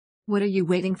What are you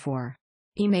waiting for?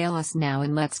 Email us now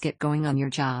and let's get going on your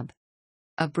job.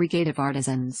 A brigade of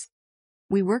artisans.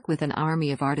 We work with an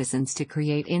army of artisans to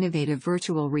create innovative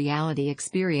virtual reality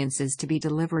experiences to be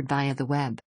delivered via the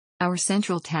web. Our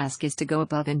central task is to go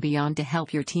above and beyond to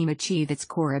help your team achieve its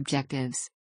core objectives.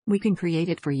 We can create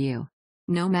it for you.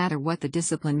 No matter what the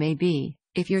discipline may be,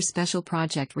 if your special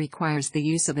project requires the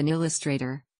use of an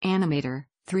illustrator, animator,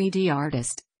 3D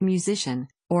artist, musician,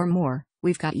 or more,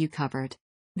 we've got you covered.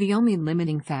 The only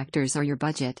limiting factors are your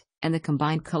budget, and the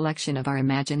combined collection of our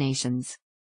imaginations.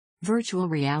 Virtual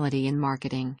reality in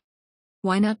marketing.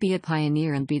 Why not be a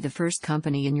pioneer and be the first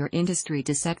company in your industry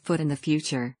to set foot in the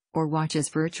future, or watch as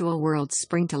virtual worlds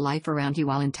spring to life around you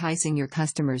while enticing your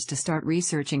customers to start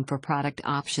researching for product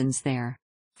options there?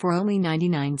 For only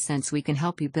 99 cents we can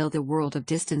help you build a world of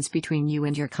distance between you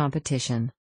and your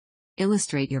competition.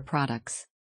 Illustrate your products.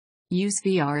 Use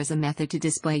VR as a method to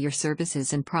display your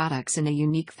services and products in a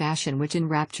unique fashion which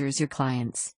enraptures your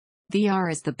clients.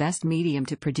 VR is the best medium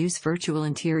to produce virtual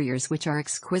interiors which are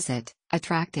exquisite,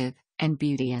 attractive, and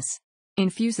beauteous.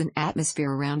 Infuse an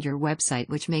atmosphere around your website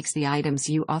which makes the items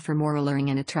you offer more alluring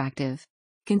and attractive.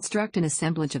 Construct an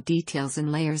assemblage of details and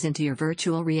layers into your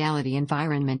virtual reality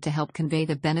environment to help convey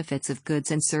the benefits of goods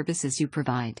and services you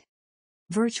provide.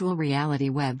 Virtual reality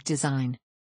web design.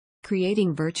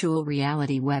 Creating virtual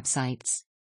reality websites.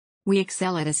 We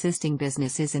excel at assisting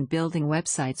businesses in building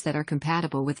websites that are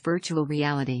compatible with virtual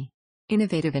reality.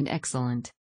 Innovative and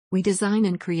excellent. We design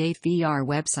and create VR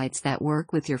websites that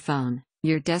work with your phone,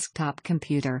 your desktop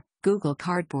computer, Google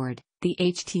Cardboard, the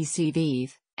HTC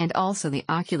Vive, and also the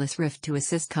Oculus Rift to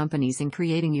assist companies in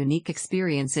creating unique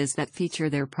experiences that feature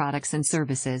their products and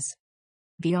services.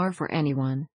 VR for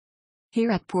anyone.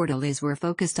 Here at Portal we're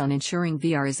focused on ensuring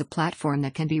VR is a platform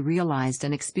that can be realized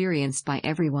and experienced by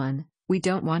everyone. We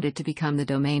don't want it to become the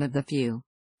domain of the few.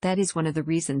 That is one of the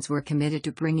reasons we're committed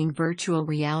to bringing virtual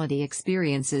reality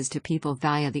experiences to people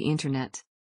via the internet.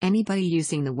 Anybody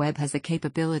using the web has the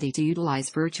capability to utilize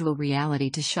virtual reality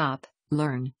to shop,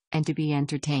 learn, and to be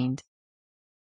entertained.